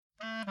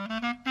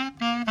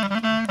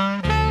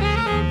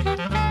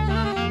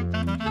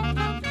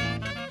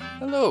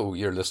Hello,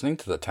 you're listening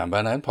to the 10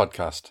 by 9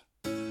 podcast.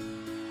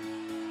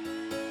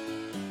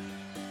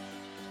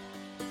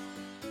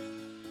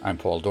 I'm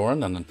Paul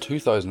Doran, and in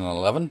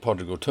 2011,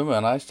 Podrigo Tuma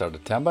and I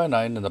started 10 by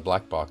 9 in the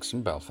Black Box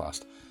in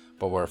Belfast.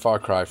 But we're a far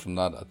cry from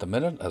that at the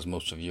minute, as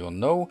most of you will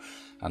know,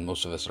 and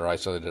most of us are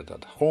isolated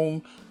at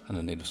home and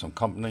in need of some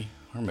company,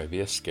 or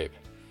maybe escape.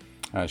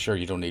 Sure,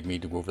 you don't need me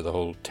to go over the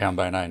whole 10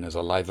 by 9 as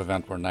a live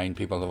event where 9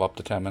 people have up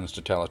to 10 minutes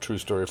to tell a true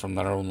story from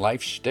their own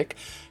life shtick,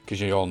 because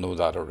you all know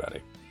that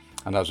already.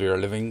 And as we are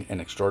living in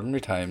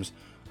extraordinary times,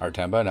 our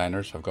 10 by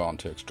 9ers have gone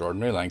to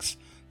extraordinary lengths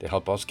to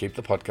help us keep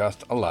the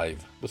podcast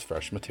alive with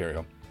fresh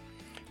material.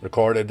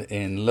 Recorded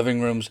in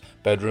living rooms,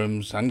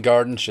 bedrooms and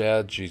garden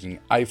sheds using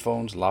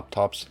iPhones,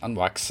 laptops and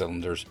wax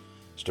cylinders,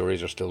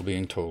 stories are still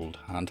being told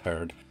and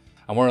heard.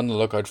 And we're on the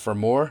lookout for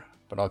more,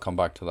 but I'll come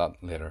back to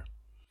that later.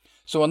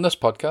 So on this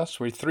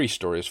podcast, we have 3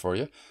 stories for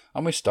you,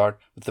 and we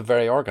start with the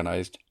very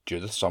organised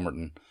Judith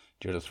Summerton.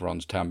 Judith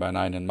runs 10 by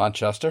 9 in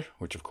Manchester,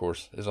 which of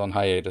course is on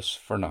hiatus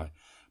for now.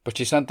 But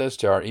she sent this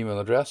to our email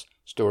address,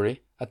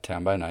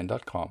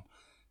 story@10by9.com.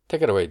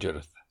 Take it away,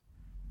 Judith.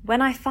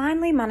 When I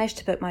finally managed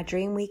to book my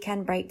dream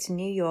weekend break to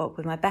New York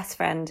with my best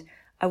friend,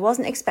 I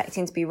wasn't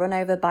expecting to be run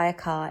over by a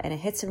car in a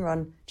hit and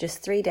run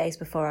just 3 days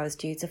before I was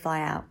due to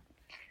fly out.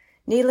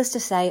 Needless to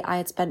say, I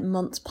had spent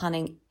months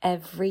planning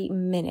every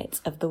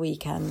minute of the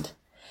weekend.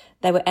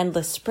 There were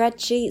endless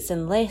spreadsheets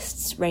and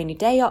lists, rainy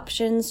day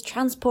options,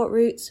 transport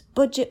routes,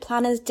 budget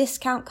planners,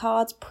 discount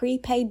cards,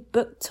 prepaid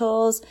book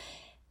tours.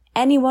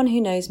 Anyone who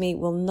knows me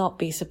will not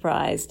be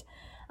surprised.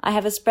 I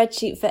have a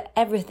spreadsheet for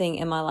everything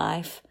in my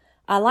life.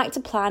 I like to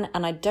plan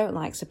and I don't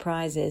like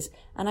surprises,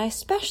 and I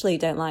especially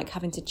don't like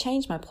having to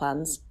change my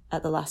plans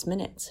at the last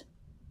minute.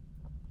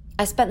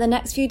 I spent the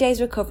next few days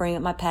recovering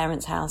at my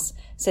parents' house,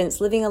 since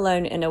living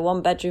alone in a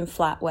 1-bedroom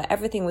flat where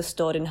everything was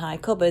stored in high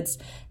cupboards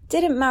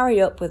didn't marry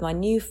up with my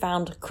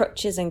newfound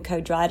crutches and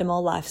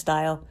co-dry-them-all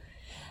lifestyle.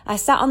 I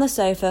sat on the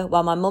sofa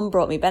while my mum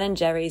brought me Ben &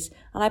 Jerry's,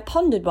 and I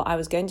pondered what I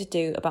was going to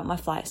do about my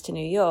flights to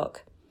New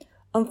York.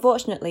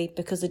 Unfortunately,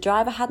 because the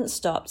driver hadn't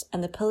stopped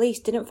and the police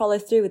didn't follow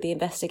through with the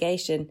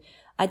investigation,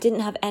 I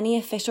didn't have any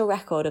official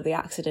record of the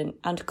accident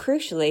and,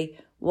 crucially,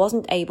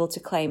 wasn't able to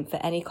claim for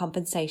any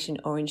compensation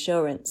or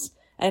insurance.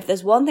 And if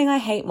there's one thing I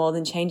hate more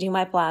than changing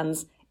my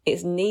plans,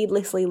 it's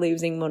needlessly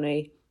losing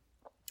money.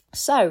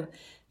 So,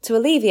 to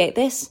alleviate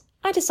this,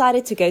 I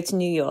decided to go to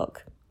New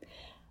York.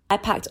 I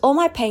packed all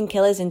my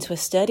painkillers into a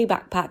sturdy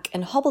backpack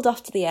and hobbled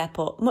off to the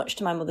airport, much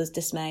to my mother's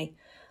dismay.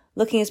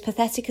 Looking as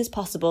pathetic as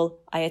possible,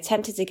 I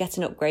attempted to get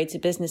an upgrade to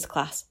business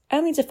class,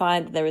 only to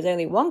find that there is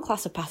only one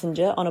class of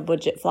passenger on a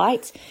budget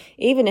flight,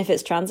 even if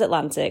it's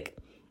transatlantic.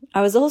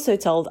 I was also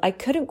told I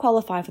couldn't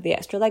qualify for the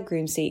extra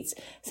legroom seats,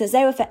 since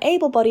they were for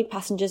able-bodied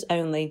passengers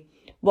only,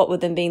 what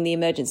with them being the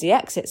emergency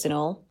exits and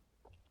all.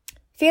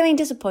 Feeling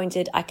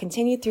disappointed, I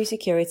continued through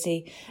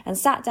security and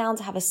sat down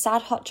to have a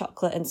sad hot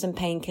chocolate and some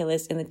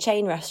painkillers in the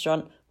chain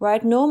restaurant where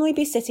I'd normally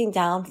be sitting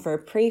down for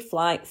a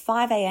pre-flight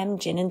 5 a.m.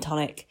 gin and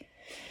tonic.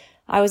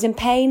 I was in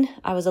pain,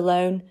 I was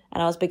alone,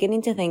 and I was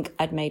beginning to think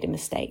I'd made a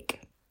mistake.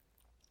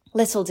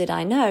 Little did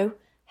I know,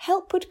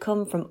 help would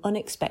come from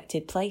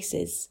unexpected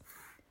places.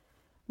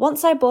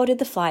 Once I boarded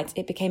the flight,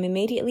 it became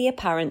immediately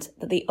apparent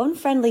that the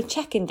unfriendly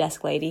check-in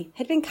desk lady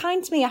had been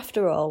kind to me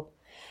after all.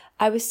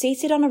 I was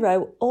seated on a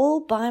row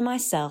all by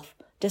myself,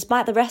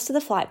 despite the rest of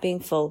the flight being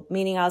full,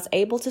 meaning I was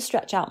able to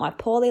stretch out my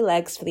poorly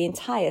legs for the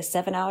entire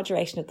 7-hour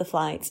duration of the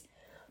flight.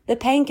 The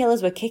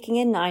painkillers were kicking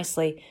in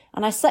nicely,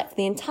 and I slept for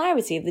the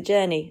entirety of the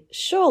journey,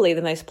 surely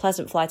the most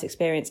pleasant flight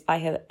experience I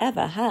have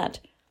ever had.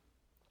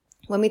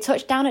 When we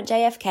touched down at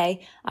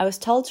JFK, I was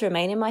told to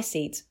remain in my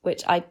seat,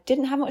 which I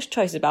didn't have much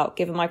choice about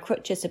given my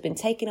crutches had been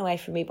taken away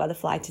from me by the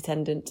flight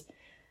attendant.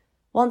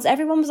 Once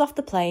everyone was off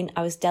the plane,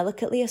 I was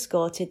delicately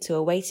escorted to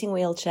a waiting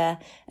wheelchair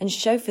and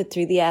chauffeured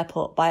through the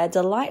airport by a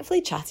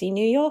delightfully chatty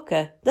New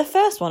Yorker, the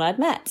first one I'd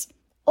met,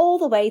 all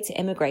the way to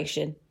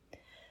immigration.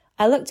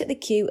 I looked at the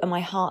queue and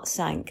my heart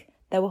sank.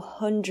 There were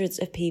hundreds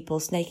of people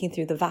snaking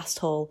through the vast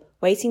hall,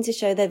 waiting to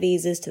show their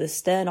visas to the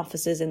stern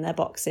officers in their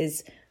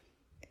boxes.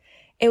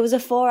 It was a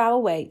 4-hour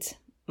wait,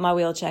 my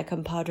wheelchair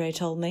compadre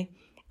told me,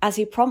 as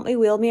he promptly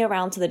wheeled me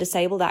around to the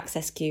disabled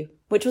access queue,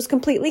 which was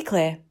completely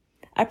clear.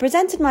 I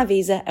presented my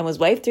visa and was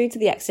waved through to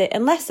the exit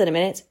in less than a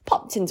minute,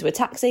 popped into a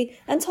taxi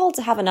and told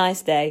to have a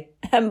nice day.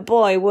 And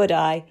boy, would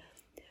I.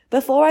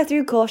 Before I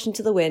threw caution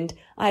to the wind,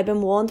 I had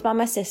been warned by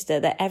my sister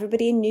that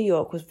everybody in New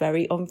York was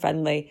very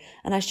unfriendly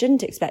and I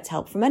shouldn't expect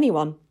help from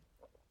anyone.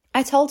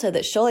 I told her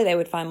that surely they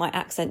would find my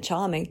accent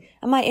charming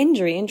and my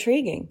injury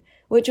intriguing,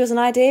 which was an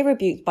idea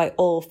rebuked by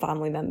all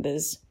family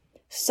members.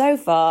 So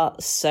far,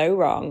 so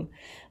wrong.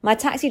 My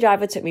taxi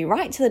driver took me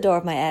right to the door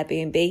of my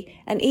Airbnb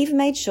and even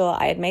made sure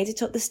I had made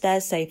it up the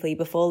stairs safely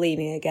before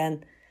leaving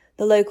again.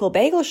 The local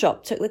bagel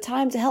shop took the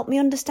time to help me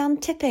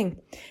understand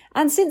tipping.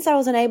 And since I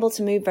was unable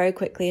to move very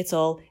quickly at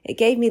all, it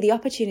gave me the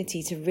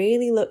opportunity to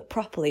really look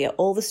properly at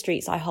all the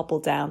streets I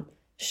hobbled down.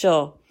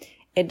 Sure,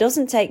 it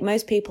doesn't take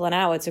most people an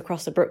hour to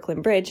cross the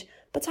Brooklyn Bridge,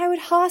 but I would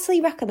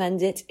heartily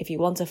recommend it if you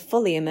want a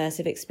fully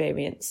immersive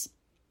experience.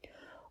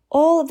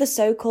 All of the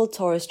so-called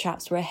tourist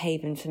traps were a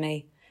haven for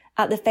me.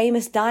 At the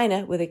famous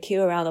diner with a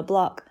queue around the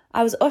block,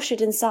 I was ushered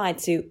inside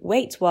to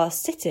wait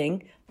whilst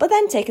sitting, but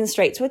then taken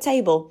straight to a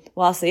table,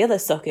 whilst the other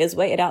suckers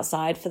waited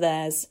outside for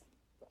theirs.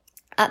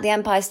 At the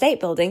Empire State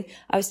Building,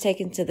 I was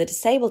taken to the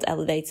disabled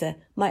elevator,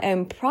 my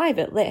own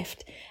private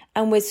lift,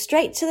 and whizzed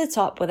straight to the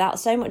top without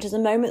so much as a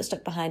moment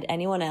stuck behind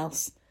anyone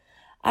else.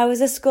 I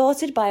was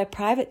escorted by a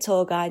private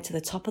tour guide to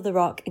the top of the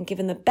rock and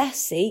given the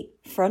best seat,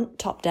 front,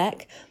 top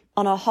deck,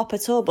 on our hopper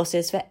tour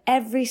buses for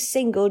every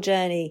single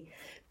journey.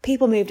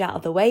 People moved out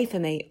of the way for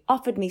me,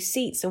 offered me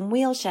seats and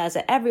wheelchairs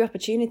at every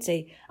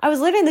opportunity. I was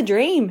living the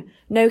dream.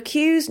 No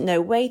queues, no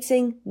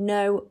waiting,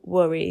 no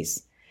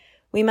worries.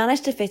 We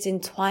managed to fit in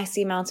twice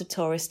the amount of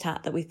tourist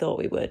tat that we thought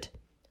we would.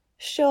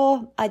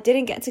 Sure, I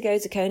didn't get to go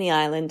to Coney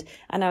Island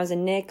and I was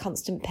in near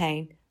constant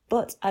pain,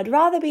 but I'd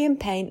rather be in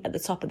pain at the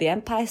top of the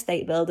Empire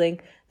State Building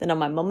than on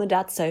my mum and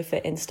dad's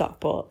sofa in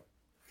Stockport,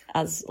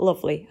 as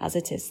lovely as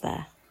it is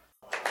there.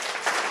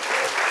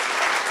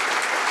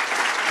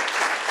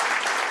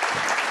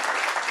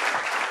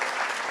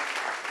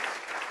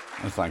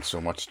 And thanks so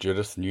much,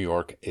 Judith. New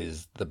York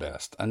is the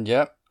best. And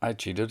yeah, I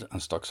cheated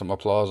and stuck some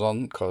applause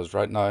on because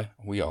right now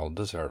we all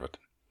deserve it.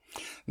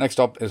 Next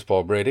up is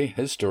Paul Brady.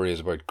 His story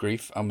is about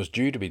grief and was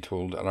due to be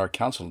told at our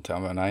cancelled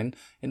Tema 9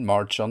 in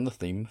March on the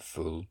theme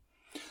Fool.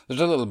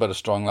 There's a little bit of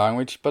strong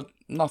language, but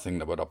nothing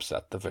that would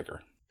upset the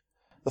vicar.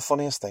 The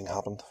funniest thing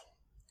happened.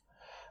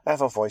 I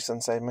have a voice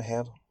inside my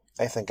head.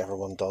 I think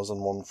everyone does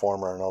in one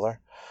form or another.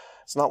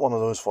 It's not one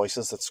of those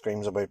voices that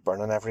screams about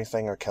burning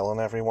everything or killing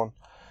everyone.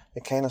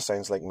 It kind of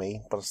sounds like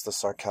me, but it's the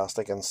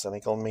sarcastic and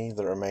cynical me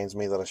that reminds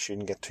me that I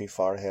shouldn't get too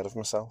far ahead of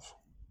myself.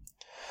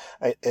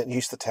 It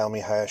used to tell me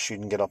how I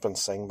shouldn't get up and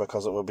sing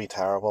because it would be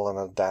terrible and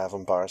I'd die of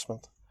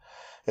embarrassment.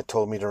 It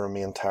told me to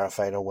remain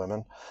terrified of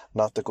women,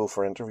 not to go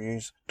for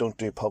interviews, don't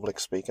do public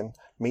speaking,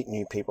 meet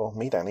new people,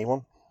 meet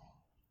anyone.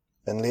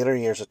 In later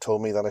years it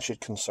told me that I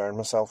should concern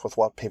myself with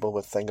what people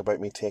would think about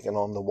me taking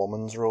on the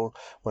woman's role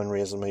when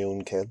raising my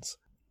own kids.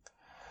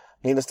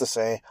 Needless to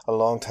say, a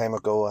long time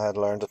ago I had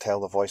learned to tell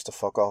the voice to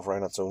fuck off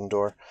round its own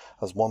door,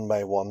 as one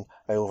by one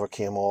I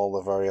overcame all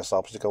the various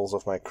obstacles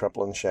of my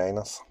crippling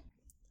shyness.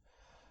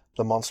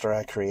 The monster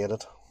I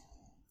created.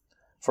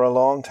 For a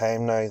long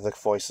time now, the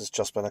voice has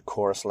just been a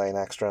chorus line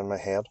extra in my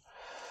head,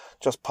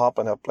 just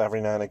popping up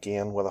every now and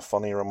again with a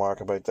funny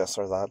remark about this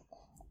or that.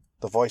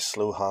 The voice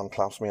slow hand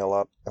claps me a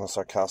lot in a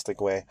sarcastic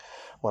way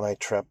when I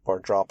trip or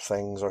drop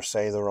things or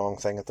say the wrong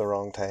thing at the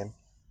wrong time.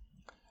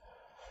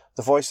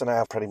 The voice and I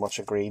have pretty much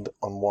agreed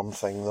on one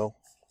thing though.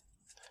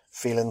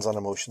 Feelings and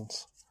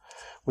emotions.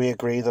 We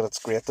agree that it's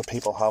great that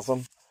people have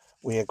them.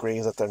 We agree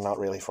that they're not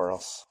really for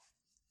us.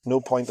 No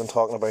point in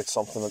talking about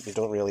something that you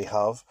don't really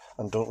have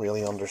and don't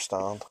really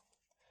understand.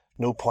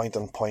 No point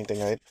in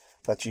pointing out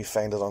that you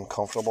find it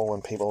uncomfortable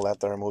when people let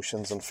their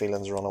emotions and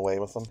feelings run away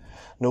with them.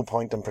 No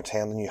point in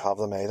pretending you have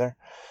them either.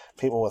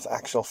 People with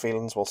actual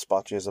feelings will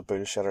spot you as a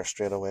bullshitter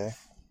straight away.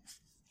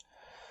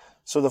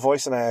 So the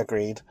voice and I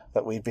agreed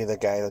that we'd be the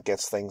guy that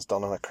gets things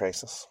done in a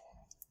crisis.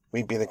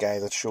 We'd be the guy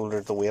that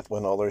shouldered the weight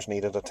when others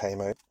needed a time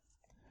out.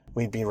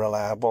 We'd be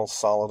reliable,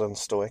 solid and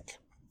stoic.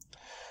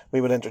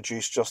 We would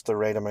introduce just the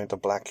right amount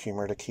of black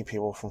humour to keep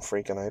people from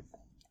freaking out.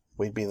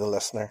 We'd be the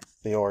listener,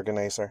 the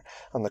organiser,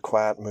 and the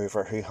quiet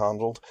mover who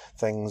handled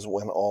things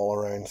when all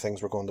around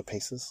things were going to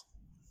pieces.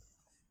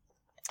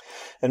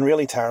 In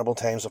really terrible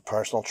times of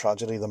personal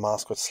tragedy, the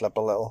mask would slip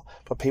a little,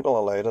 but people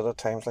allowed it at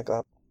times like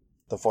that.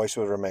 The voice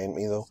would remind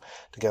me, though,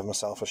 to give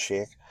myself a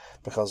shake,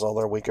 because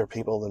other weaker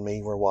people than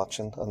me were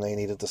watching, and they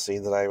needed to see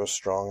that I was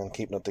strong and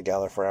keeping it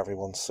together for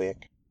everyone's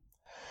sake.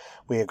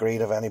 We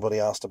agreed if anybody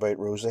asked about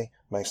Rosie,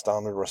 my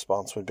standard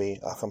response would be,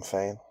 "Ach, I'm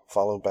fine,"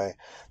 followed by,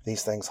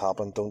 "These things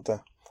happen, don't they?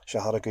 She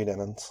had a good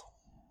innings."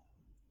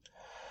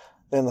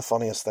 Then the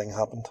funniest thing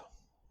happened.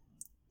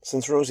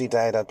 Since Rosie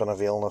died, I'd been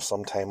availing of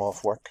some time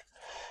off work,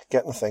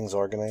 getting things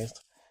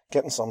organised,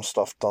 getting some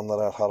stuff done that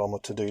I'd had on my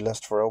to-do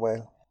list for a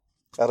while.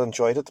 I'd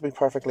enjoyed it, to be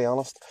perfectly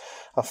honest.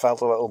 I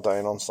felt a little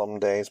down on some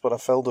days, but I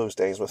filled those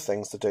days with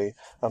things to do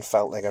and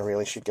felt like I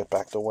really should get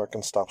back to work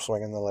and stop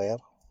swinging the lead.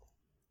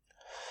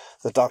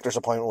 The doctor's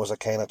appointment was a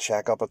kind of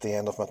check-up at the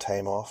end of my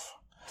time off,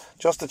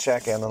 just to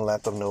check in and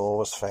let them know I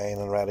was fine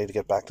and ready to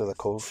get back to the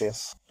cold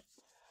face.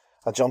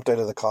 I jumped out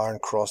of the car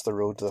and crossed the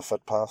road to the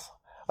footpath.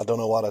 I don't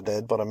know what I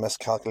did, but I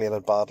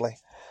miscalculated badly.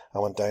 I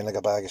went down like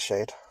a bag of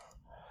shite.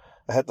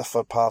 I hit the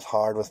footpath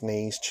hard with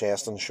knees,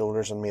 chest and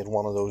shoulders and made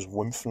one of those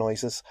whoomph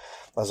noises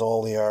as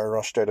all the air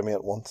rushed out of me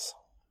at once.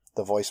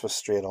 The voice was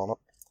straight on it.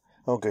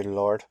 Oh, good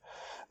Lord.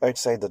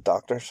 Outside the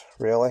doctor's?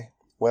 Really?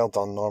 Well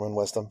done, Norman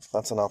Wisdom.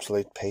 That's an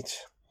absolute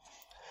peach.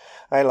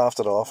 I laughed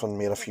it off and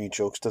made a few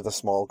jokes to the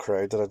small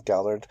crowd that had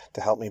gathered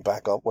to help me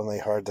back up when they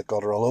heard the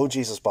guttural "Oh,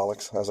 Jesus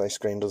bollocks," as I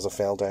screamed as I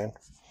fell down.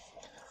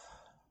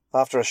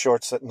 After a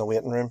short sit in the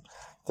waiting room,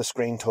 the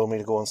screen told me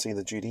to go and see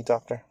the duty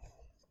doctor.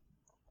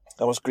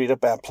 I was greeted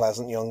by a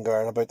pleasant young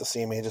girl about the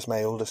same age as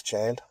my oldest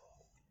child.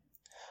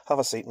 "Have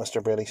a seat,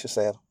 Mr. Brady," she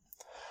said.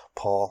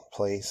 "Paul,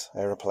 please,"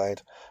 I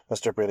replied.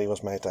 Mr. Brady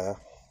was my dad.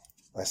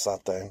 I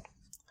sat down.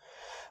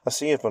 I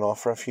see you've been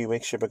off for a few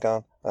weeks, she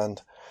began,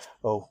 and,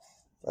 oh,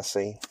 I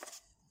see.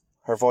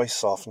 Her voice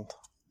softened.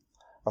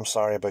 I'm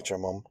sorry about your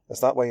mum. Is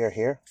that why you're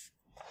here?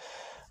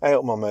 I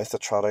opened my mouth to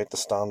trot out the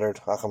standard,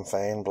 "Ach, I'm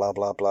fine, blah,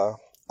 blah, blah,"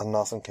 and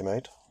nothing came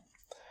out.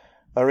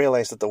 I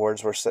realised that the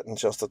words were sitting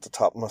just at the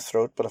top of my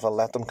throat, but if I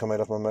let them come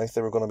out of my mouth,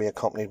 they were going to be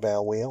accompanied by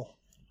a wail.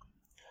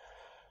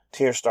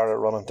 Tears started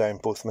running down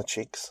both my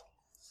cheeks.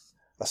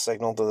 I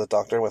signalled to the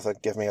doctor with a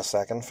 "give me a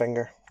second"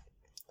 finger.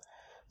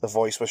 The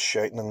voice was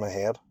shouting in my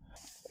head.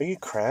 Are you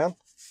crying?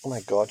 Oh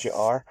my God, you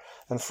are.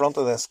 In front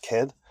of this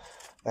kid.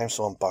 I'm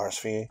so embarrassed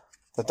for you.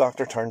 The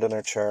doctor turned in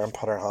her chair and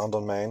put her hand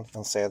on mine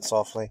and said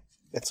softly,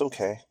 "It's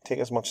okay. Take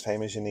as much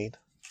time as you need."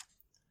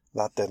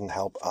 That didn't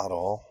help at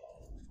all.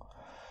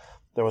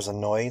 There was a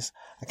noise,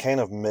 a kind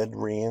of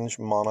mid-range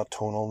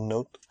monotonal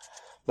note,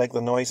 like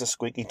the noise a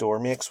squeaky door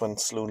makes when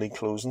it's slowly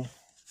closing.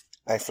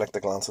 I flicked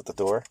a glance at the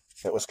door.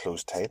 It was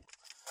closed tight.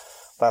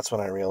 That's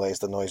when I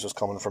realised the noise was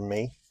coming from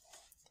me.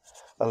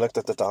 I looked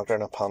at the doctor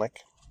in a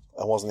panic.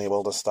 I wasn't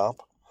able to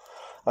stop.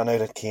 And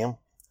out it came.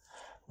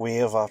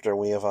 Wave after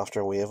wave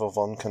after wave of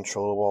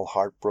uncontrollable,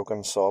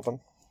 heartbroken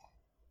sobbing.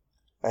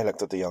 I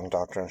looked at the young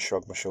doctor and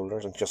shrugged my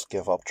shoulders and just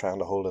gave up trying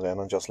to hold it in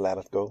and just let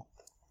it go.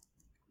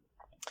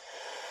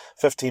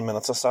 15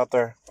 minutes I sat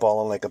there,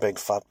 bawling like a big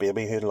fat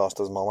baby who'd lost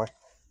his mama.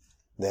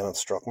 Then it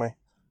struck me.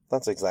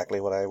 That's exactly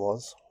what I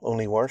was,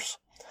 only worse.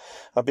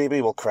 A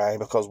baby will cry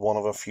because one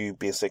of a few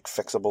basic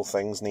fixable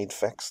things need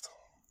fixed.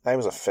 I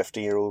was a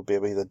 50-year-old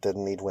baby that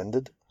didn't need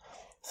winded.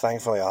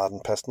 Thankfully I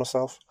hadn't pissed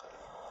myself.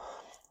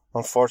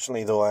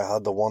 Unfortunately though, I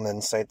had the one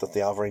insight that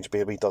the average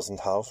baby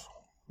doesn't have.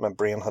 My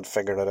brain had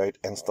figured it out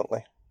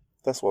instantly.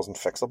 This wasn't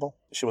fixable.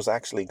 She was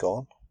actually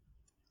gone.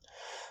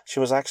 She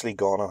was actually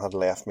gone and had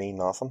left me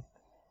nothing.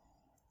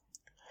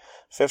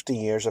 50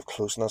 years of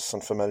closeness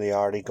and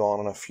familiarity gone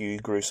in a few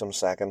gruesome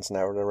seconds,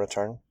 never to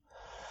return.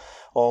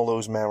 All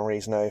those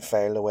memories now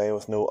filed away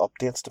with no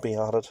updates to be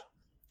added.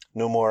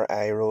 No more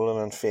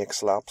eye-rolling and fake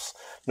slaps.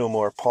 No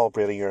more "Paul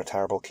Brady, you're a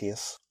terrible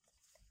case."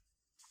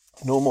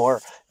 No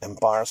more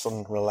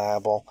embarrassing,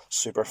 reliable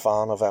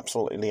superfan of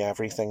absolutely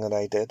everything that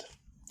I did.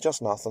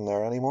 Just nothing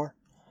there anymore.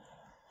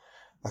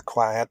 A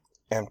quiet,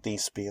 empty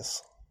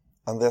space.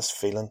 And this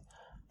feeling,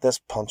 this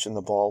punch in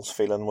the balls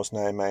feeling, was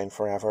now mine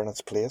forever in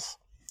its place.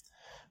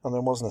 And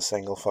there wasn't a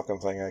single fucking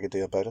thing I could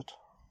do about it.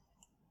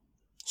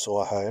 So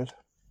I howled.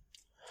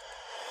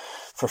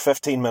 For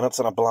 15 minutes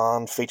in a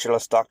bland,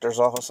 featureless doctor's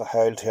office, I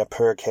howled to a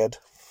poor kid.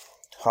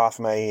 Half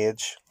my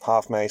age,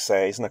 half my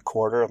size, and a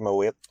quarter of my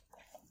weight.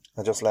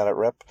 I just let it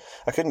rip.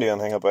 I couldn't do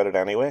anything about it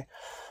anyway.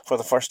 For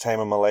the first time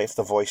in my life,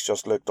 the voice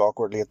just looked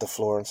awkwardly at the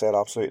floor and said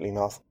absolutely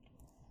nothing.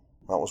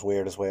 That was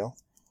weird as well.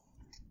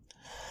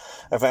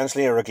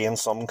 Eventually I regained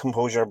some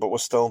composure, but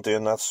was still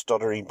doing that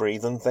stuttery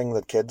breathing thing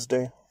that kids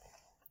do.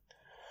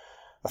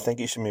 "I think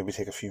you should maybe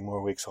take a few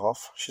more weeks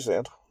off," she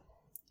said.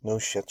 "No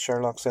shit,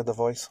 Sherlock," said the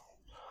voice.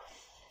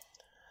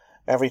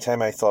 Every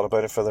time I thought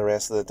about it for the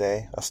rest of the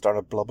day, I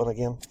started blubbing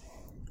again.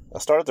 I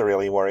started to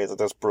really worry that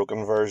this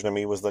broken version of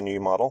me was the new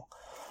model.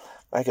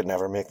 I could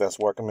never make this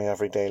work in my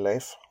everyday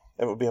life.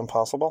 It would be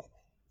impossible.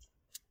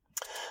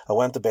 I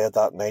went to bed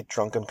that night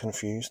drunk and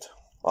confused.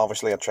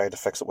 Obviously I tried to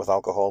fix it with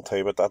alcohol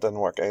too, but that didn't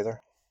work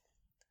either.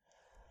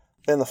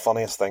 Then the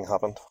funniest thing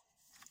happened.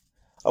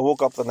 I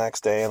woke up the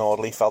next day and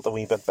oddly felt a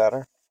wee bit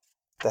better.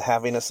 The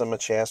heaviness in my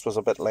chest was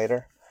a bit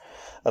lighter.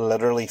 I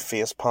literally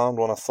face-palmed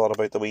when I thought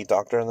about the wee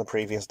doctor and the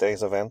previous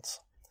day's events.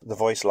 The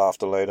voice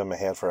laughed aloud in my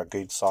head for a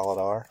good solid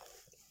hour.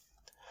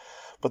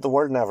 But the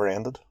world never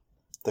ended.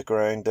 The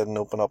ground didn't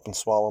open up and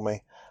swallow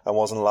me. I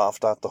wasn't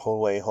laughed at the whole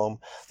way home.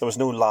 There was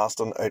no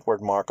lasting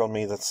outward mark on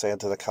me that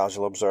said to the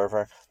casual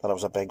observer that I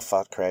was a big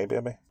fat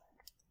crybaby.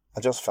 I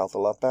just felt a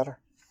lot better.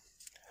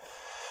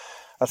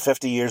 At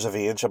 50 years of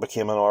age, I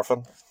became an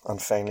orphan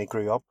and finally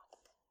grew up.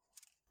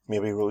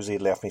 Maybe Rosie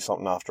had left me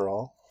something after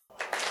all.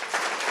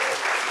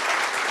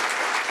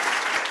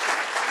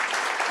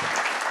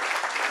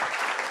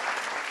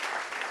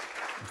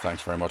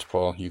 Thanks very much,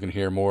 Paul. You can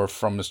hear more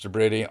from Mr.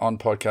 Brady on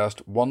podcast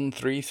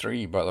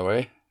 133, by the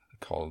way,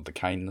 called The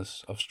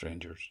Kindness of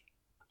Strangers.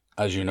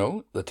 As you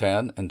know, the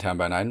 10 in 10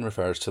 by 9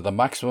 refers to the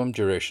maximum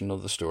duration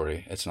of the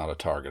story. It's not a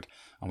target.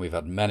 And we've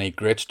had many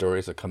great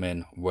stories that come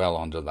in well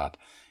under that.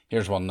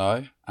 Here's one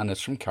now, and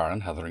it's from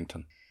Karen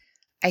Hetherington.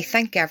 I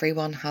think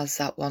everyone has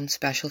that one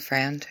special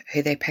friend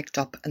who they picked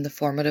up in the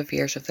formative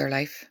years of their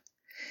life.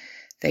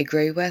 They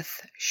grew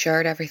with,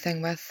 shared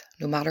everything with,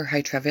 no matter how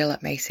trivial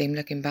it may seem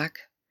looking back.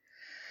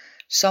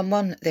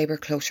 Someone they were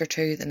closer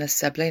to than a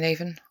sibling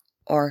even,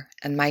 or,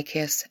 in my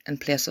case, in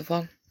place of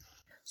one.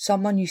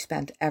 Someone you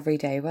spent every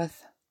day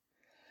with,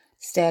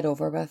 stayed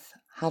over with,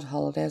 had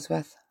holidays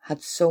with,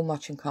 had so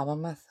much in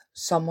common with.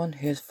 Someone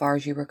who, as far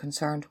as you were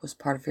concerned, was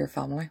part of your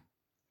family.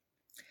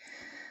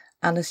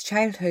 And as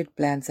childhood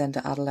blends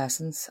into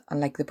adolescence, and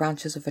like the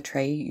branches of a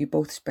tree, you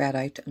both spread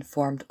out and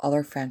formed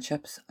other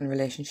friendships and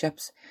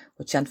relationships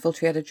which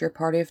infiltrated your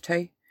party of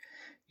two,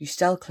 you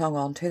still clung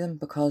on to them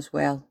because,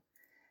 well,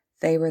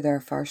 they were there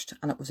first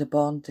and it was a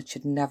bond that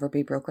should never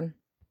be broken.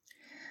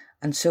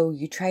 And so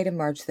you try to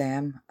merge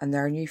them and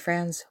their new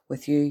friends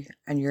with you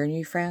and your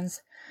new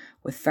friends,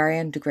 with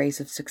varying degrees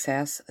of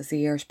success as the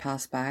years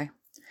pass by.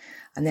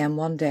 And then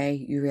one day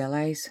you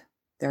realise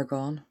they're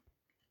gone.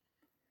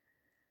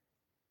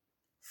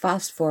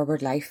 Fast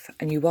forward life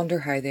and you wonder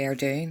how they are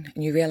doing,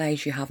 and you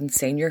realise you haven't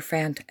seen your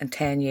friend in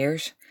 10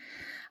 years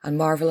and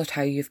marvel at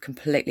how you've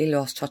completely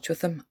lost touch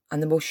with them,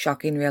 and the most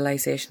shocking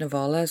realisation of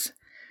all is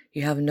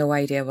you have no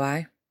idea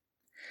why.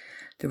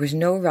 There was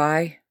no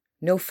row,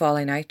 no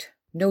falling out,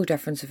 no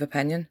difference of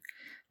opinion,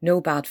 no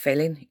bad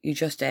feeling. You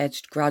just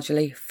edged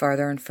gradually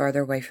further and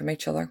further away from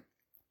each other.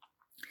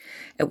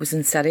 It was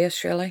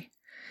insidious, really,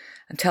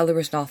 until there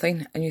was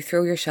nothing, and you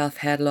throw yourself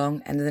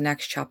headlong into the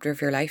next chapter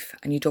of your life,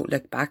 and you don't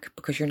look back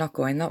because you're not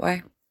going that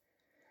way.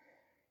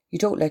 You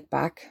don't look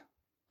back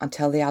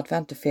until the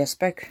advent of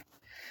Facebook,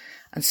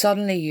 and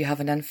suddenly you have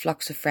an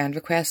influx of friend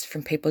requests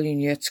from people you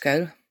knew at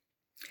school.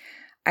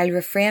 I'll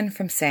refrain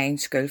from saying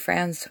school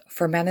friends,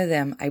 for many of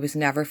them I was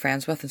never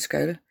friends with in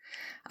school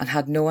and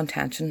had no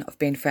intention of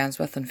being friends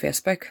with on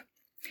Facebook,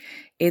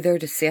 either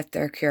to sate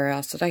their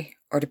curiosity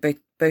or to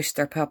boost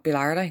their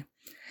popularity.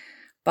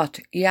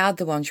 But you add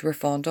the ones you were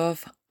fond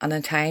of, and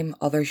in time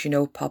others you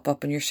know pop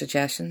up in your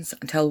suggestions,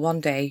 until one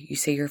day you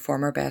see your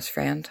former best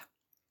friend.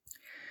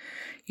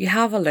 You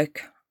have a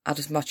look at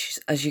as much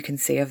as you can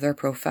see of their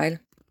profile,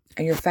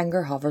 and your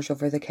finger hovers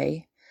over the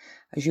key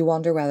as you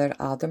wonder whether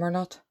to add them or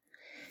not,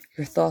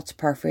 your thoughts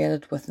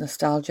perforated with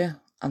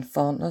nostalgia and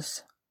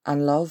fondness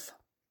and love.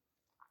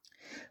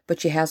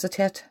 But you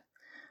hesitate,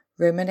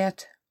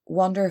 ruminate,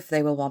 wonder if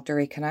they will want to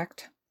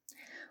reconnect,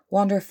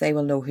 wonder if they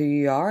will know who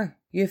you are.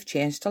 You've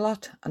changed a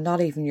lot, and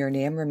not even your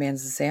name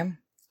remains the same,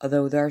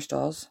 although theirs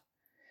does.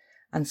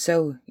 And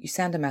so you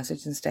send a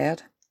message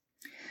instead,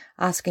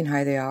 asking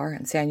how they are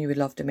and saying you would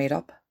love to meet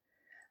up,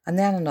 and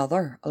then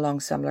another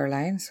along similar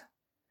lines.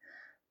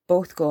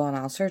 Both go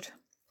unanswered,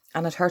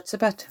 and it hurts a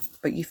bit,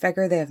 but you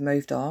figure they have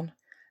moved on,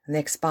 and the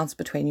expanse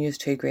between you is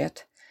too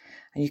great,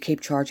 and you keep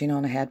charging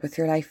on ahead with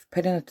your life,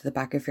 putting it to the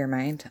back of your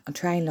mind and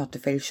trying not to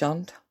feel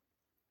shunned.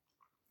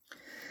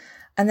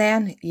 And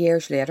then,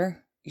 years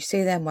later, you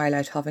see them while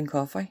out having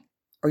coffee,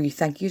 or you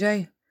think you do,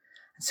 and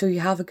so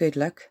you have a good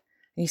look,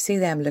 and you see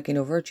them looking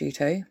over at you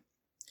too.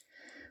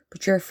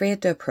 But you're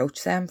afraid to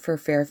approach them for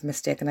fear of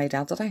mistaken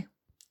identity,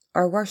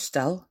 or worse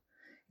still,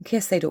 in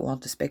case they don't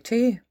want to speak to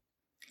you.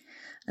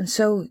 And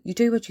so you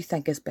do what you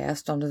think is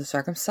best under the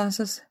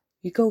circumstances.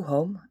 You go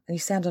home and you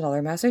send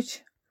another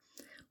message,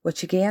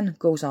 which again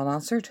goes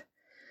unanswered.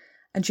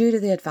 And due to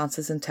the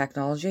advances in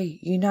technology,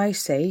 you now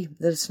see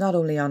that it's not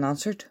only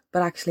unanswered,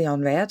 but actually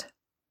unread.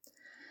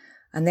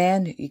 And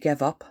then you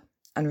give up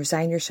and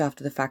resign yourself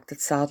to the fact that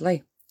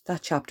sadly,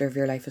 that chapter of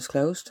your life is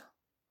closed.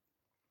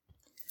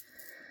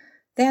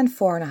 Then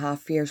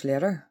 4.5 years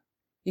later,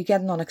 you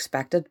get an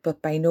unexpected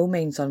but by no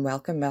means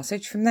unwelcome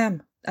message from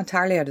them,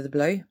 entirely out of the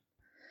blue,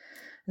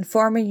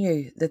 informing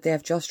you that they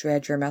have just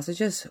read your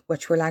messages,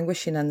 which were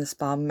languishing in the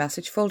spam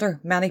message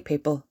folder. Many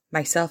people,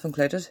 myself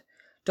included,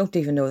 don't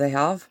even know they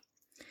have.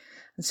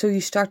 And so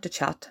you start to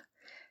chat,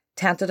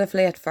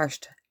 tentatively at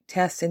first,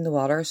 testing the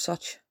water as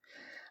such,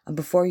 and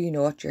before you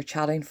know it, you're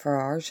chatting for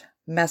hours,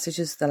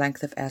 messages the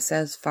length of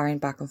essays firing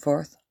back and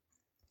forth.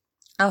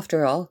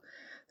 After all,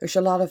 there's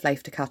a lot of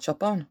life to catch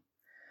up on.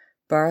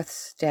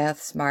 Births,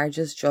 deaths,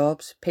 marriages,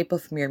 jobs, people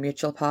from your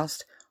mutual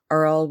past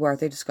are all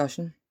worthy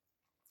discussion.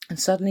 And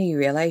suddenly you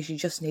realise you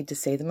just need to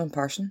see them in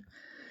person,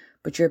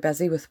 but you're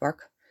busy with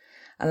work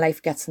and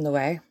life gets in the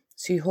way,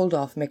 so you hold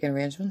off making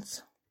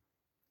arrangements.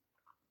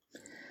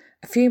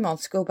 A few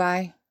months go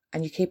by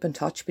and you keep in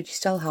touch, but you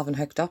still haven't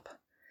hooked up,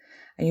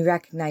 and you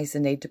recognise the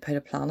need to put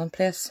a plan in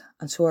place,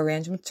 and so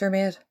arrangements are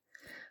made,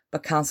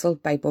 but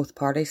cancelled by both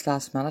parties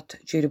last minute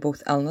due to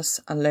both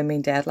illness and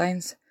looming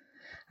deadlines,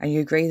 and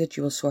you agree that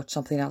you will sort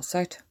something else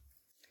out.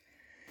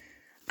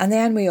 And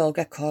then we all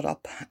get caught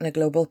up in a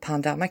global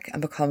pandemic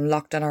and become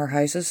locked in our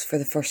houses for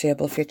the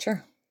foreseeable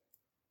future.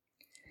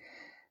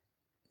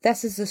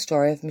 This is the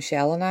story of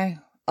Michelle and I,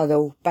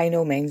 although by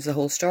no means the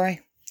whole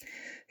story,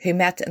 who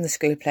met in the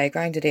school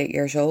playground at 8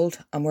 years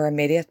old and were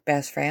immediate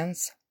best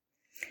friends.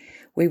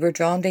 We were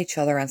drawn to each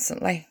other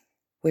instantly.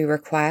 We were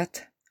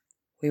quiet.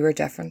 We were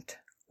different.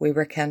 We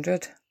were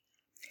kindred.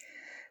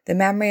 The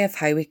memory of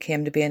how we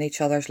came to be in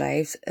each other's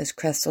lives is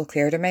crystal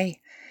clear to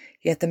me,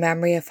 yet the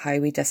memory of how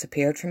we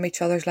disappeared from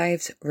each other's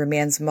lives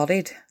remains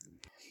muddied.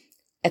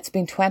 It's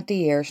been 20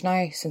 years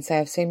now since I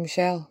have seen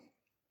Michelle,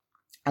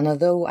 and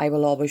although I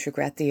will always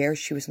regret the years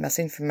she was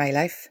missing from my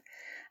life,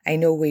 I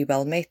know we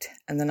will meet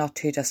in the not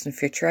too distant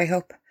future, I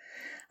hope,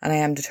 and I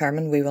am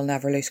determined we will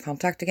never lose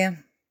contact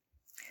again.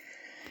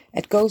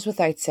 It goes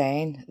without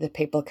saying that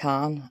people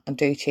can and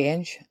do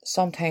change,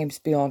 sometimes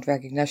beyond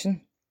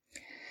recognition.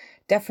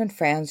 Different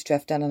friends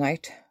drift in and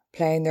out,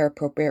 playing their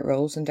appropriate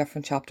roles in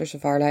different chapters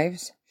of our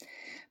lives,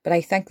 but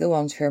I think the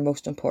ones who are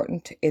most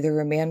important either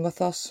remain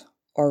with us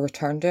or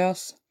return to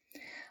us,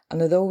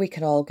 and although we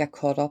can all get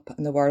caught up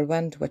in the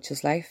whirlwind which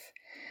is life,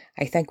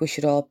 I think we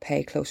should all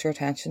pay closer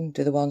attention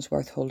to the ones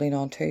worth holding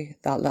on to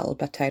that little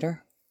bit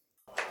tighter.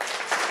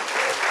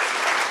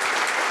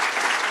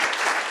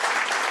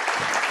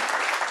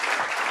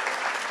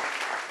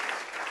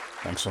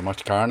 Thanks so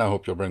much, Karen. I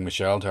hope you'll bring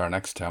Michelle to our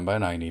next 10 by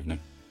 9 evening.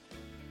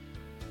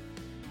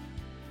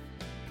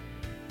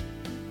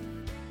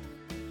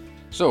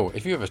 So,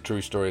 if you have a true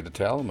story to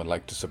tell and would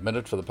like to submit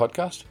it for the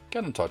podcast,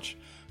 get in touch.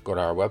 Go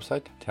to our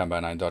website,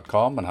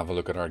 10by9.com, and have a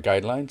look at our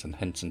guidelines and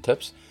hints and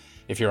tips.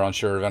 If you're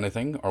unsure of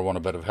anything or want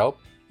a bit of help,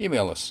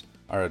 email us.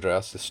 Our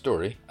address is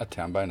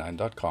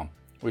story@10by9.com.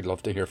 We'd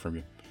love to hear from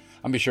you.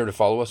 And be sure to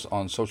follow us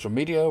on social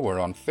media. We're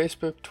on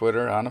Facebook,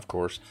 Twitter, and of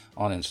course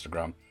on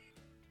Instagram.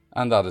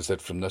 And that is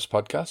it from this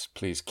podcast.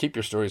 Please keep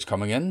your stories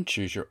coming in,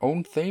 choose your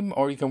own theme,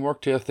 or you can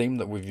work to a theme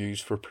that we've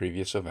used for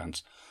previous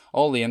events.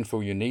 All the info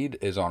you need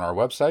is on our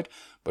website,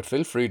 but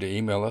feel free to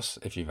email us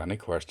if you've any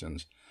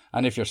questions.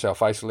 And if you're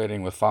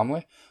self-isolating with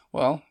family,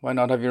 well, why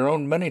not have your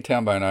own mini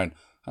 10 by 9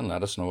 and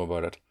let us know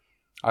about it.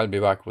 I'll be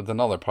back with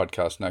another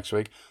podcast next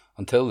week.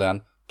 Until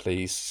then,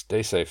 please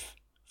stay safe.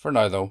 For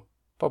now though,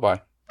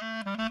 bye-bye.